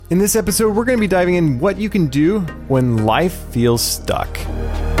In this episode, we're going to be diving in what you can do when life feels stuck.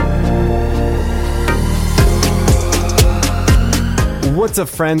 What's up,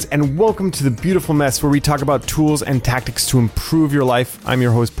 friends, and welcome to The Beautiful Mess, where we talk about tools and tactics to improve your life. I'm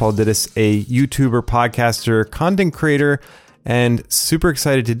your host, Paul Didis, a YouTuber, podcaster, content creator, and super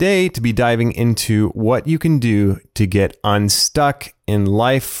excited today to be diving into what you can do to get unstuck in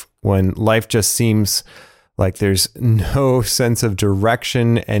life when life just seems like there's no sense of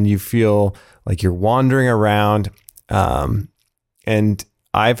direction and you feel like you're wandering around. And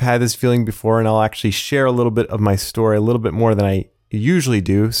I've had this feeling before, and I'll actually share a little bit of my story, a little bit more than I usually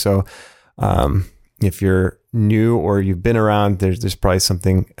do. So if you're new or you've been around, there's probably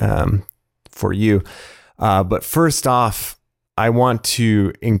something for you. But first off, I want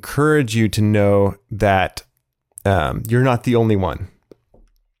to encourage you to know that you're not the only one.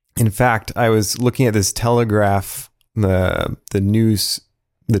 In fact, I was looking at this Telegraph, the news,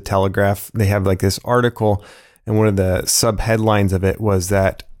 the Telegraph. They have like this article, and one of the sub headlines of it was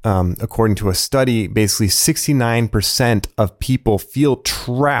that according to a study, basically 69% of people feel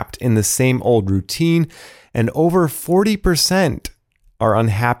trapped in the same old routine, and over 40% are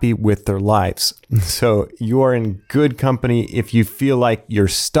unhappy with their lives. So you are in good company if you feel like you're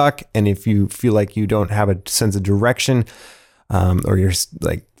stuck, and if you feel like you don't have a sense of direction, or you're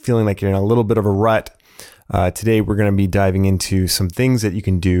like feeling like you're in a little bit of a rut. Today, we're going to be diving into some things that you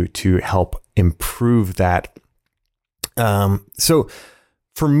can do to help improve that. So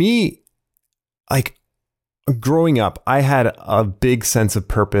for me, like growing up, I had a big sense of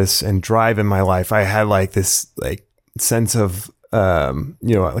purpose and drive in my life. I had like this like sense of, kind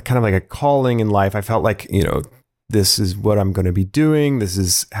of like a calling in life. I felt like, this is what I'm going to be doing. This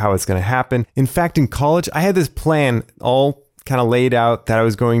is how it's going to happen. In fact, in college, I had this plan all kind of laid out that I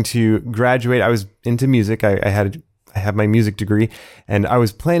was going to graduate. I was into music. I have my music degree, and I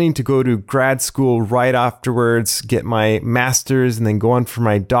was planning to go to grad school right afterwards, get my master's, and then go on for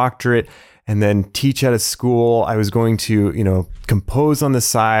my doctorate, and then teach at a school. I was going to, compose on the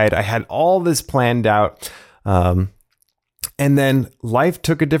side. I had all this planned out. And then life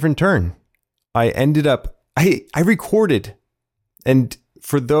took a different turn. I recorded. And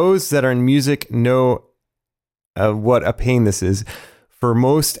for those that are in music know what a pain this is. For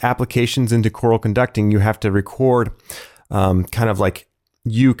most applications into choral conducting, you have to record kind of like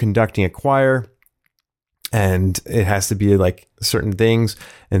you conducting a choir, and it has to be like certain things.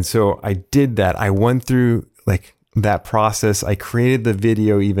 And so I did that. I went through like that process. I created the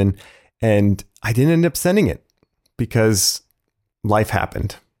video even, and I didn't end up sending it because life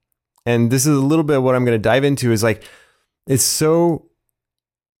happened. And this is a little bit of what I'm going to dive into is like, it's so,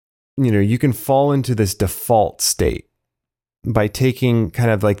 you can fall into this default state by taking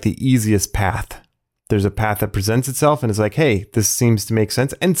kind of like the easiest path. There's a path that presents itself and it's like, hey, this seems to make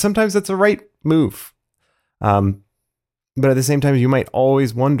sense. And sometimes that's a right move. But at the same time, you might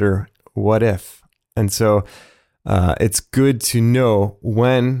always wonder, what if? And so it's good to know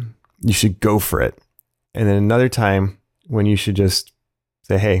when you should go for it. And then another time when you should just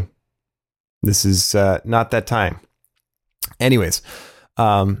say, hey, this is not that time. Anyways,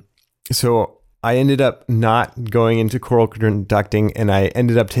 so I ended up not going into choral conducting, and I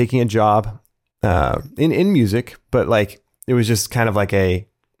ended up taking a job in music, but like it was just kind of like a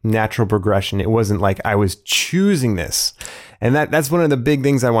natural progression. It wasn't like I was choosing this. And that's one of the big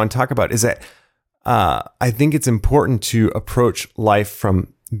things I want to talk about is that I think it's important to approach life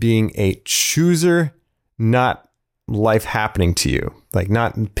from being a chooser, not life happening to you, like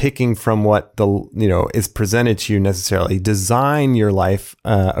not picking from what is presented to you necessarily. Design your life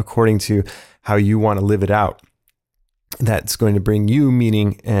according to how you want to live it out. That's going to bring you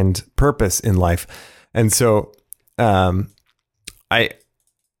meaning and purpose in life. And so I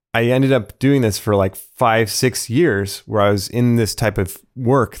ended up doing this for like 5-6 years, where I was in this type of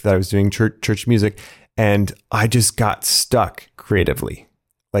work that I was doing church music, and I just got stuck creatively.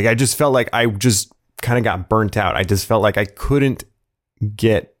 Like I just felt like I just kind of got burnt out. I just felt like I couldn't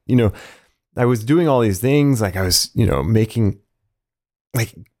get, I was doing all these things, like I was, making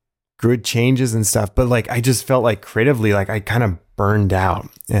like good changes and stuff, but like I just felt like creatively, like I kind of burned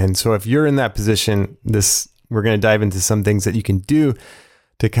out. And so if you're in that position, we're going to dive into some things that you can do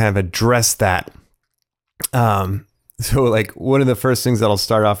to kind of address that. So like one of the first things that I'll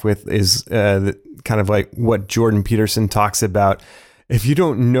start off with is kind of like what Jordan Peterson talks about. If you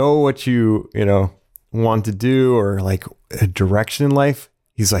don't know what you want to do, or like a direction in life,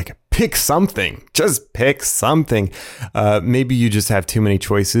 he's like, pick something, just pick something. Maybe you just have too many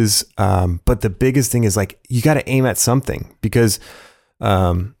choices. But the biggest thing is like, you got to aim at something, because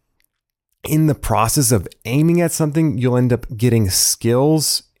in the process of aiming at something, you'll end up getting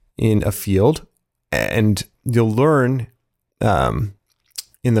skills in a field, and you'll learn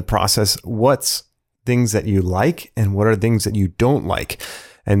in the process what's things that you like and what are things that you don't like.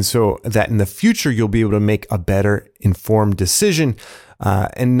 And so that in the future, you'll be able to make a better informed decision.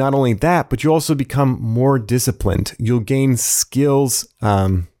 And not only that, but you also become more disciplined. You'll gain skills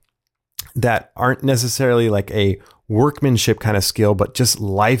that aren't necessarily like a workmanship kind of skill, but just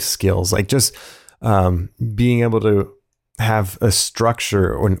life skills, like just being able to have a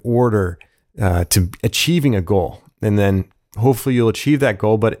structure or an order to achieving a goal. And then hopefully you'll achieve that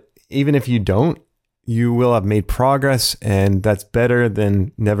goal. But even if you don't, you will have made progress, and that's better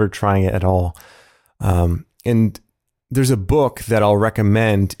than never trying it at all. And there's a book that I'll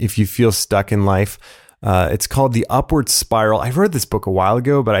recommend if you feel stuck in life. It's called The Upward Spiral. I read this book a while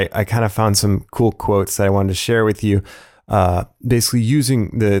ago, but I kind of found some cool quotes that I wanted to share with you. Basically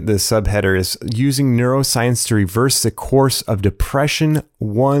using the subheader is using neuroscience to reverse the course of depression,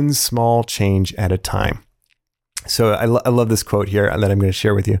 one small change at a time. So I love this quote here that I'm going to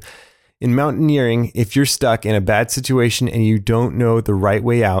share with you. In mountaineering, if you're stuck in a bad situation and you don't know the right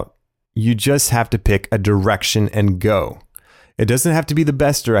way out, you just have to pick a direction and go. It doesn't have to be the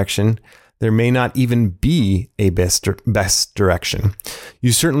best direction. There may not even be a best direction.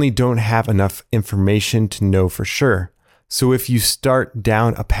 You certainly don't have enough information to know for sure. So if you start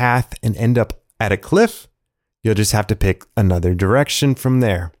down a path and end up at a cliff, you'll just have to pick another direction from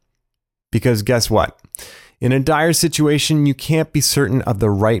there. Because guess what? In a dire situation, you can't be certain of the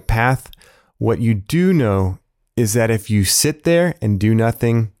right path. What you do know is that if you sit there and do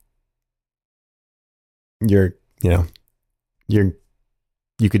nothing, you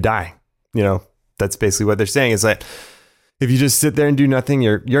could die. That's basically what they're saying, is that if you just sit there and do nothing,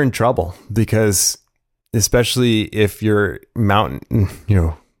 you're in trouble, because especially if you're mountain,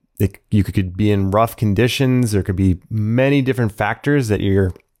 you could be in rough conditions. There could be many different factors that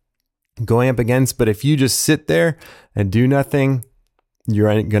you're going up against. But if you just sit there and do nothing,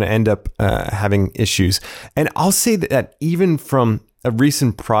 you're going to end up having issues. And I'll say that even from a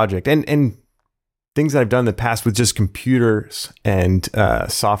recent project and things that I've done in the past with just computers and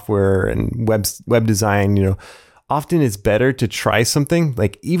software and web design, often it's better to try something.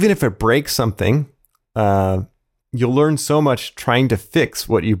 Like even if it breaks something, you'll learn so much trying to fix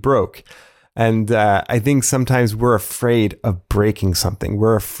what you broke. And I think sometimes we're afraid of breaking something.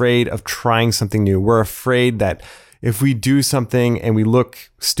 We're afraid of trying something new. We're afraid that if we do something and we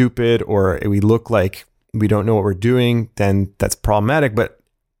look stupid or we look like we don't know what we're doing, then that's problematic. But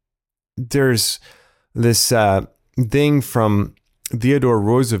there's this thing from Theodore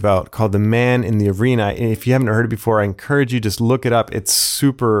Roosevelt called The Man in the Arena. And if you haven't heard it before, I encourage you, just look it up. It's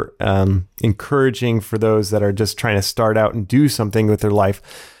super encouraging for those that are just trying to start out and do something with their life.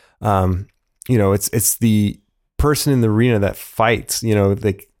 It's the person in the arena that fights,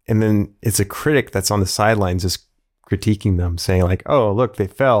 and then it's a critic that's on the sidelines just critiquing them, saying like, oh, look, they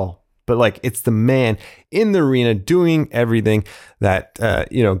fell. But like, it's the man in the arena doing everything that,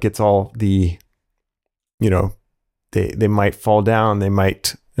 gets all the, they might fall down, they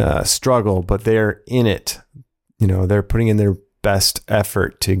might struggle, but they're in it. They're putting in their best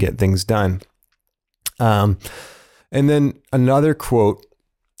effort to get things done. And then another quote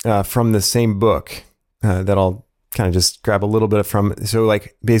from the same book that I'll kind of just grab a little bit from. So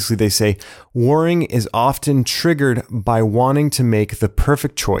like basically they say, worrying is often triggered by wanting to make the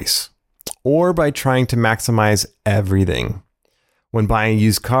perfect choice or by trying to maximize everything. When buying a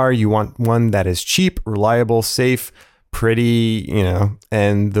used car, you want one that is cheap, reliable, safe, pretty,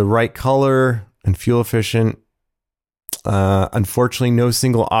 and the right color and fuel efficient. Unfortunately, no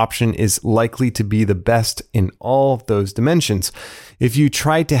single option is likely to be the best in all of those dimensions. If you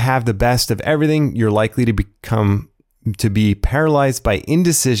try to have the best of everything, you're likely to be paralyzed by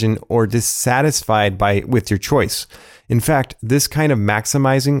indecision or dissatisfied with your choice. In fact, this kind of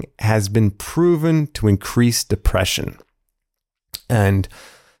maximizing has been proven to increase depression. And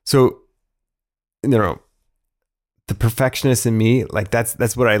so, the perfectionist in me, like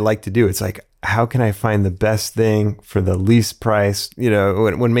that's what I like to do. It's like, how can I find the best thing for the least price?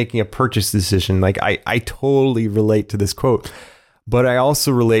 When making a purchase decision, like I totally relate to this quote, but I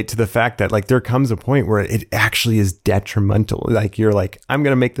also relate to the fact that like there comes a point where it actually is detrimental. Like you're like, I'm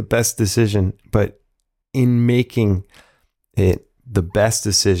going to make the best decision, but in making it the best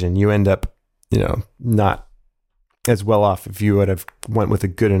decision, you end up, not as well off if you would have went with a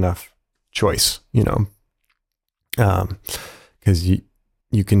good enough choice, because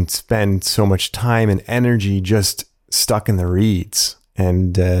you can spend so much time and energy just stuck in the reeds,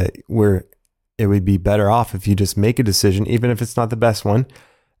 and where it would be better off if you just make a decision, even if it's not the best one,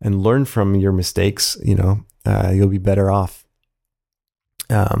 and learn from your mistakes. You'll be better off.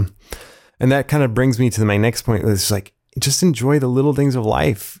 And that kind of brings me to my next point. It's like, just enjoy the little things of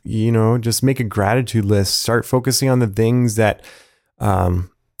life, just make a gratitude list, start focusing on the things that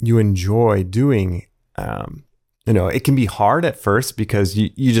you enjoy doing. It can be hard at first because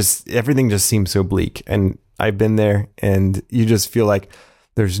everything just seems so bleak. And I've been there, and you just feel like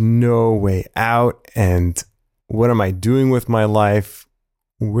there's no way out. And what am I doing with my life?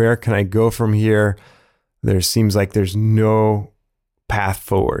 Where can I go from here? There seems like there's no path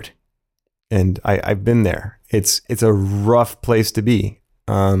forward. And I've been there. It's a rough place to be.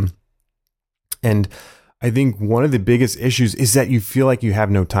 And I think one of the biggest issues is that you feel like you have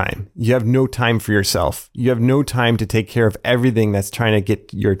no time. You have no time for yourself. You have no time to take care of everything that's trying to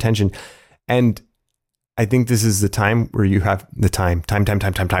get your attention. And I think this is the time where you have the time.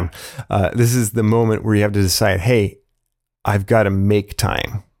 This is the moment where you have to decide, hey, I've got to make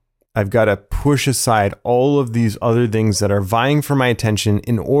time. I've got to push aside all of these other things that are vying for my attention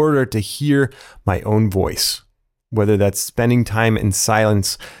in order to hear my own voice, whether that's spending time in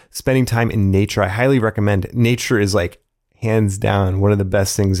silence, spending time in nature. I highly recommend it. Nature is like hands down one of the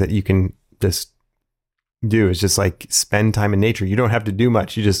best things that you can just do, is just like spend time in nature. You don't have to do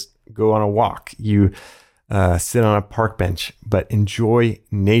much. You just go on a walk. You sit on a park bench, but enjoy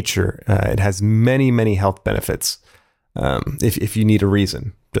nature. It has many, many health benefits. If you need a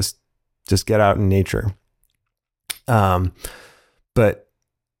reason, just get out in nature. But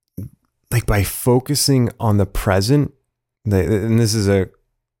like by focusing on the present, and this is a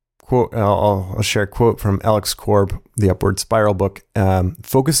quote, I'll share a quote from Alex Korb, the Upward Spiral book.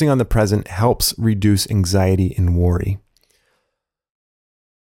 Focusing on the present helps reduce anxiety and worry.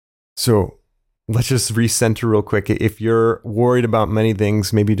 So let's just recenter real quick. If you're worried about many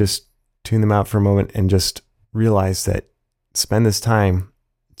things, maybe just tune them out for a moment and just realize that spend this time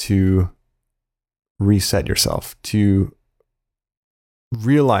to reset yourself, to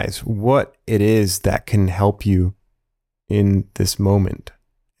realize what it is that can help you in this moment,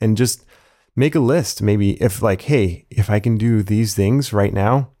 and just make a list. Maybe if I can do these things right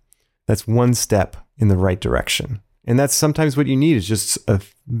now, that's one step in the right direction. And that's sometimes what you need, is just a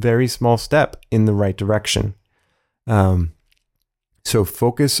very small step in the right direction. So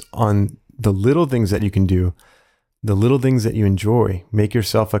focus on the little things that you can do, the little things that you enjoy. Make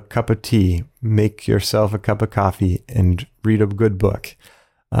yourself a cup of tea, make yourself a cup of coffee, and read a good book.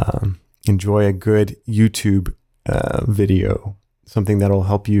 Enjoy a good YouTube video, something that'll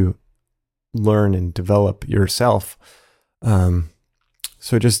help you learn and develop yourself.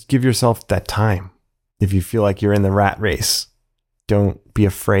 So just give yourself that time. If you feel like you're in the rat race, don't be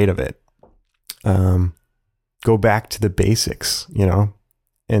afraid of it. Go back to the basics,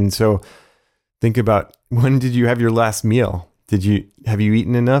 And so think about, when did you have your last meal? Have you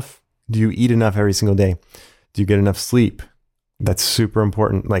eaten enough? Do you eat enough every single day? Do you get enough sleep? That's super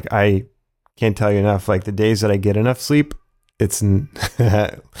important. Like, I can't tell you enough, like the days that I get enough sleep, it's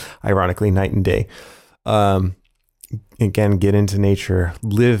ironically night and day. Again, get into nature,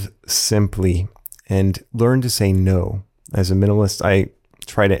 live simply, and learn to say no. As a minimalist, I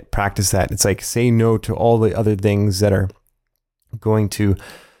try to practice that. It's like, say no to all the other things that are going to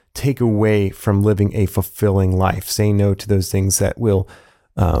take away from living a fulfilling life. Say no to those things that will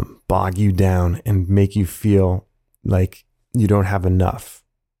bog you down and make you feel like you don't have enough.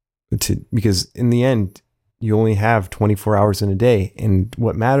 Because in the end, you only have 24 hours in a day, and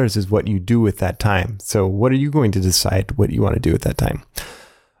what matters is what you do with that time. So what are you going to decide what you want to do with that time?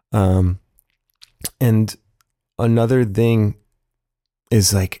 And another thing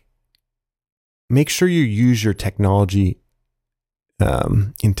is, like, make sure you use your technology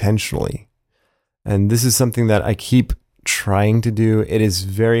intentionally. And this is something that I keep trying to do. It is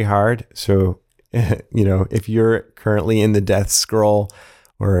very hard. So, if you're currently in the death scroll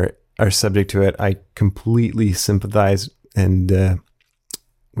or are subject to it, I completely sympathize and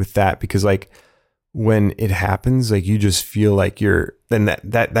with that, because like when it happens, like you just feel like then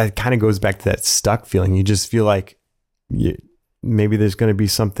that kind of goes back to that stuck feeling. You just feel like maybe there's going to be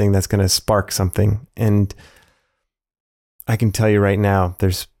something that's going to spark something. And I can tell you right now,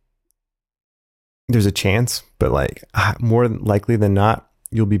 there's a chance, but like more likely than not,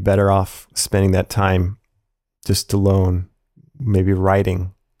 you'll be better off spending that time just alone, maybe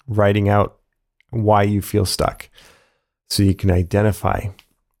writing out why you feel stuck, so you can identify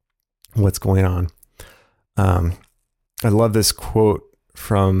what's going on. I love this quote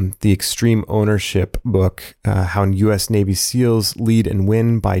from the Extreme Ownership book, How U.S. Navy SEALs Lead and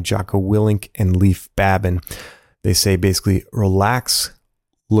Win, by Jocko Willink and Leif Babin. They say basically, relax,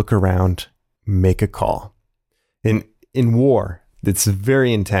 look around, make a call. In war, it's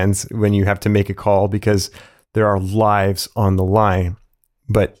very intense when you have to make a call, because there are lives on the line.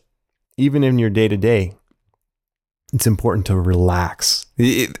 But even in your day to day, it's important to relax.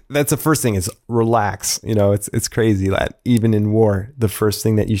 That's the first thing, is relax. It's crazy that even in war, the first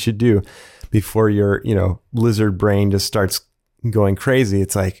thing that you should do before your, lizard brain just starts going crazy,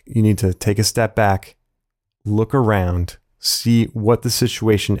 it's like you need to take a step back, look around, see what the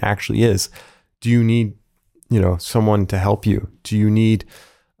situation actually is. Do you need, someone to help you? Do you need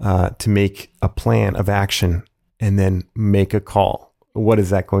to make a plan of action and then make a call? What is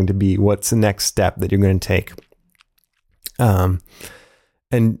that going to be? What's the next step that you're going to take?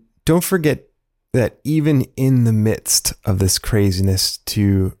 And don't forget that even in the midst of this craziness,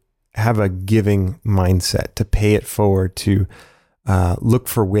 to have a giving mindset, to pay it forward, to look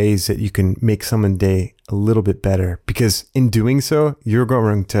for ways that you can make someone's day a little bit better. Because in doing so, you're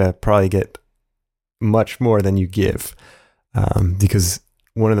going to probably get much more than you give. Because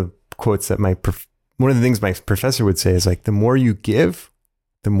one of the quotes that one of the things my professor would say is like, the more you give,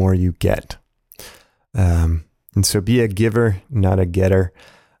 the more you get. And so be a giver, not a getter.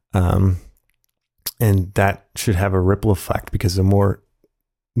 And that should have a ripple effect, because the more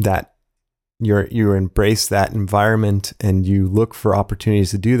that you embrace that environment and you look for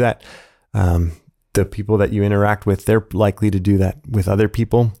opportunities to do that, the people that you interact with, they're likely to do that with other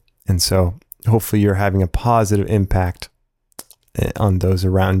people. And so hopefully you're having a positive impact on those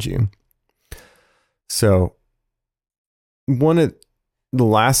around you. So one of the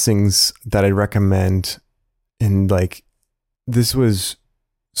last things that I recommend, and like this was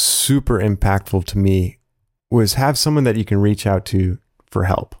super impactful to me, was have someone that you can reach out to for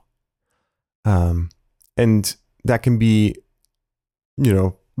help. And that can be,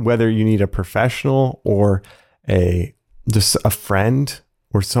 whether you need a professional or just a friend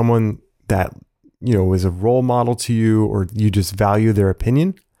or someone that, is a role model to you, or you just value their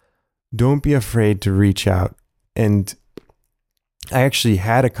opinion. Don't be afraid to reach out. And I actually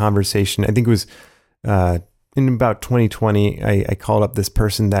had a conversation, I think it was, in about 2020, I called up this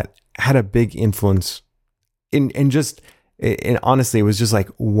person that had a big influence and honestly, it was just like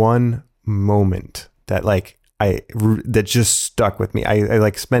one moment that that just stuck with me. I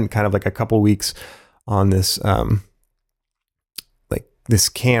like spent kind of like a couple weeks on this, this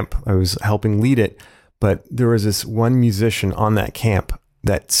camp. I was helping lead it, but there was this one musician on that camp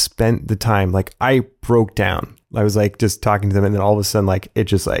that spent the time, like I broke down. I was like just talking to them, and then all of a sudden, like it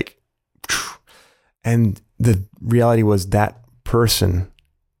just like, and the reality was that person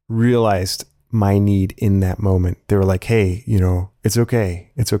realized my need in that moment. They were like, hey, it's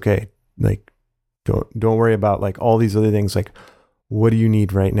okay. It's okay. Like, don't worry about like all these other things. Like, what do you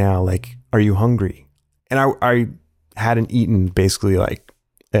need right now? Like, are you hungry? And I hadn't eaten basically like,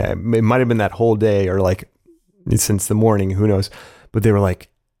 it might've been that whole day or like since the morning, who knows? But they were like,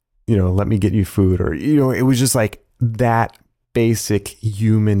 let me get you food, or, it was just like that basic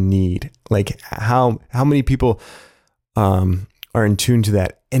human need. Like how many people are in tune to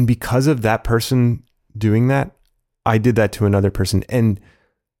that. And because of that person doing that, I did that to another person, and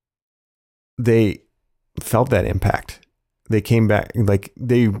they felt that impact. They came back, like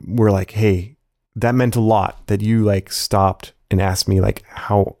they were like, hey, that meant a lot that you like stopped and asked me like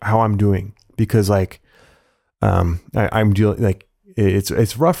how I'm doing, because like I'm dealing, like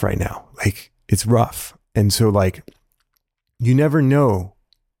it's rough right now. Like it's rough. And so like you never know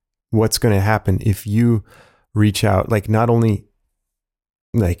what's going to happen if you reach out, like not only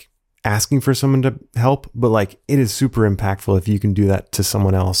like asking for someone to help, but like it is super impactful if you can do that to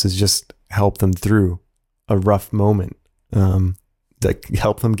someone else, is just help them through a rough moment. Like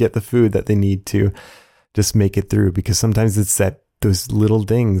help them get the food that they need to just make it through, because sometimes it's those little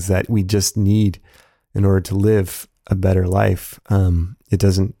things that we just need in order to live a better life. It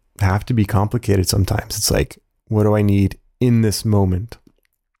doesn't have to be complicated. Sometimes it's like, what do I need in this moment?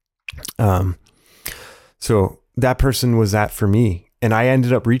 So that person was that for me. And I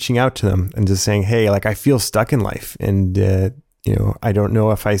ended up reaching out to them and just saying, hey, like I feel stuck in life, and, I don't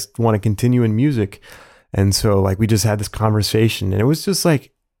know if I want to continue in music. And so like, we just had this conversation, and it was just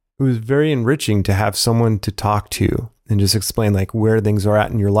like, it was very enriching to have someone to talk to and just explain like where things are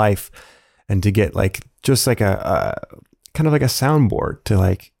at in your life, and to get like, just like a kind of like a soundboard to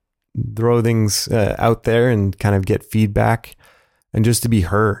like throw things out there and kind of get feedback and just to be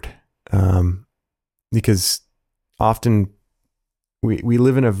heard. Because often we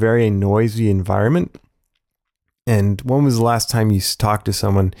live in a very noisy environment. And when was the last time you talked to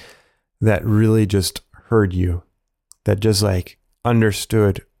someone that really just heard you, that just like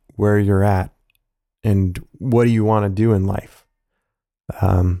understood where you're at and what do you want to do in life?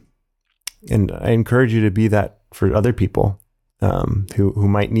 And I encourage you to be that for other people who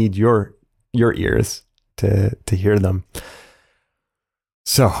might need your ears to hear them.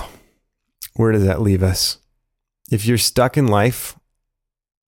 So, where does that leave us? If you're stuck in life,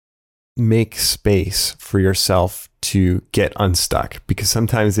 make space for yourself to get unstuck, because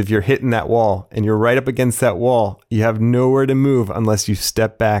sometimes if you're hitting that wall and you're right up against that wall, you have nowhere to move unless you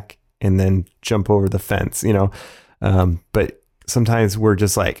step back and then jump over the fence, but sometimes we're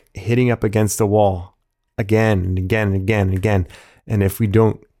just like hitting up against the wall again and again and again and again. And if we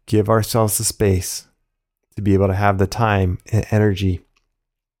don't give ourselves the space to be able to have the time and energy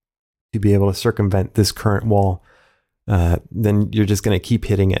to be able to circumvent this current wall, then you're just going to keep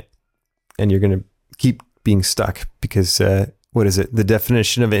hitting it and you're going to keep being stuck, because what is it? The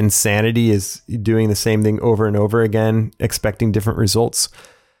definition of insanity is doing the same thing over and over again, expecting different results.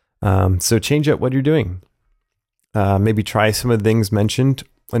 So change up what you're doing. Maybe try some of the things mentioned.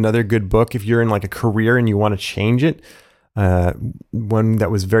 Another good book, if you're in like a career and you want to change it, one that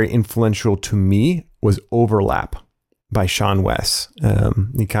was very influential to me was Overlap by Sean Wes.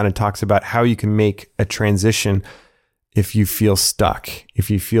 He kind of talks about how you can make a transition if you feel stuck, if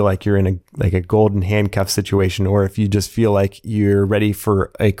you feel like you're in a golden handcuff situation, or if you just feel like you're ready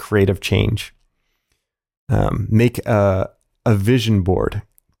for a creative change. Make a vision board,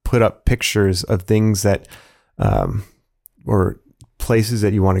 put up pictures of things that, or places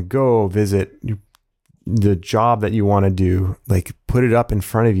that you want to go visit, the job that you want to do, like put it up in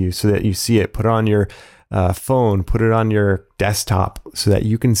front of you so that you see it. Put it on your phone, put it on your desktop so that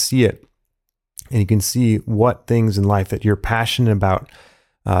you can see it. And you can see what things in life that you're passionate about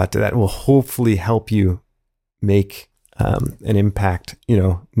that will hopefully help you make an impact,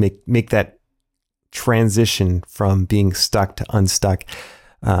 make that transition from being stuck to unstuck.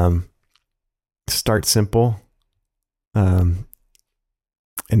 Start simple. And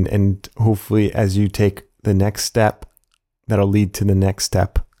hopefully as you take the next step, that'll lead to the next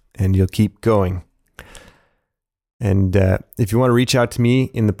step and you'll keep going. And if you want to reach out to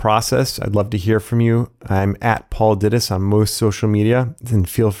me in the process, I'd love to hear from you. I'm at Paul Didis on most social media, then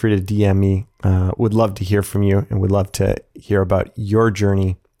feel free to DM me. Would love to hear from you and would love to hear about your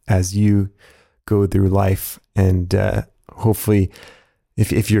journey as you go through life. And hopefully,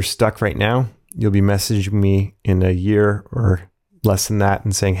 if you're stuck right now, you'll be messaging me in a year or less than that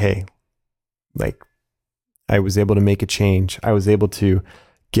and saying, hey, like I was able to make a change. I was able to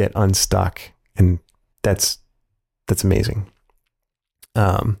get unstuck. And that's amazing.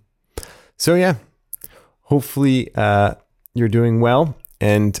 So yeah, hopefully you're doing well.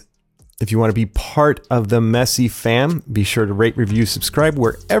 And if you want to be part of the Messy fam, be sure to rate, review, subscribe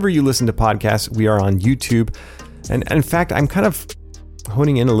wherever you listen to podcasts. We are on YouTube. And in fact, I'm kind of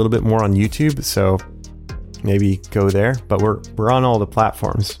honing in a little bit more on YouTube. So maybe go there, but we're on all the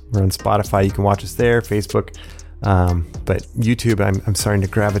platforms. We're on Spotify. You can watch us there, Facebook. But YouTube, I'm starting to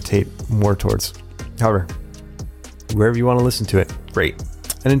gravitate more towards. However, wherever you want to listen to it, great.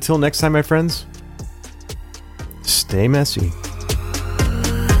 And until next time, my friends, stay messy.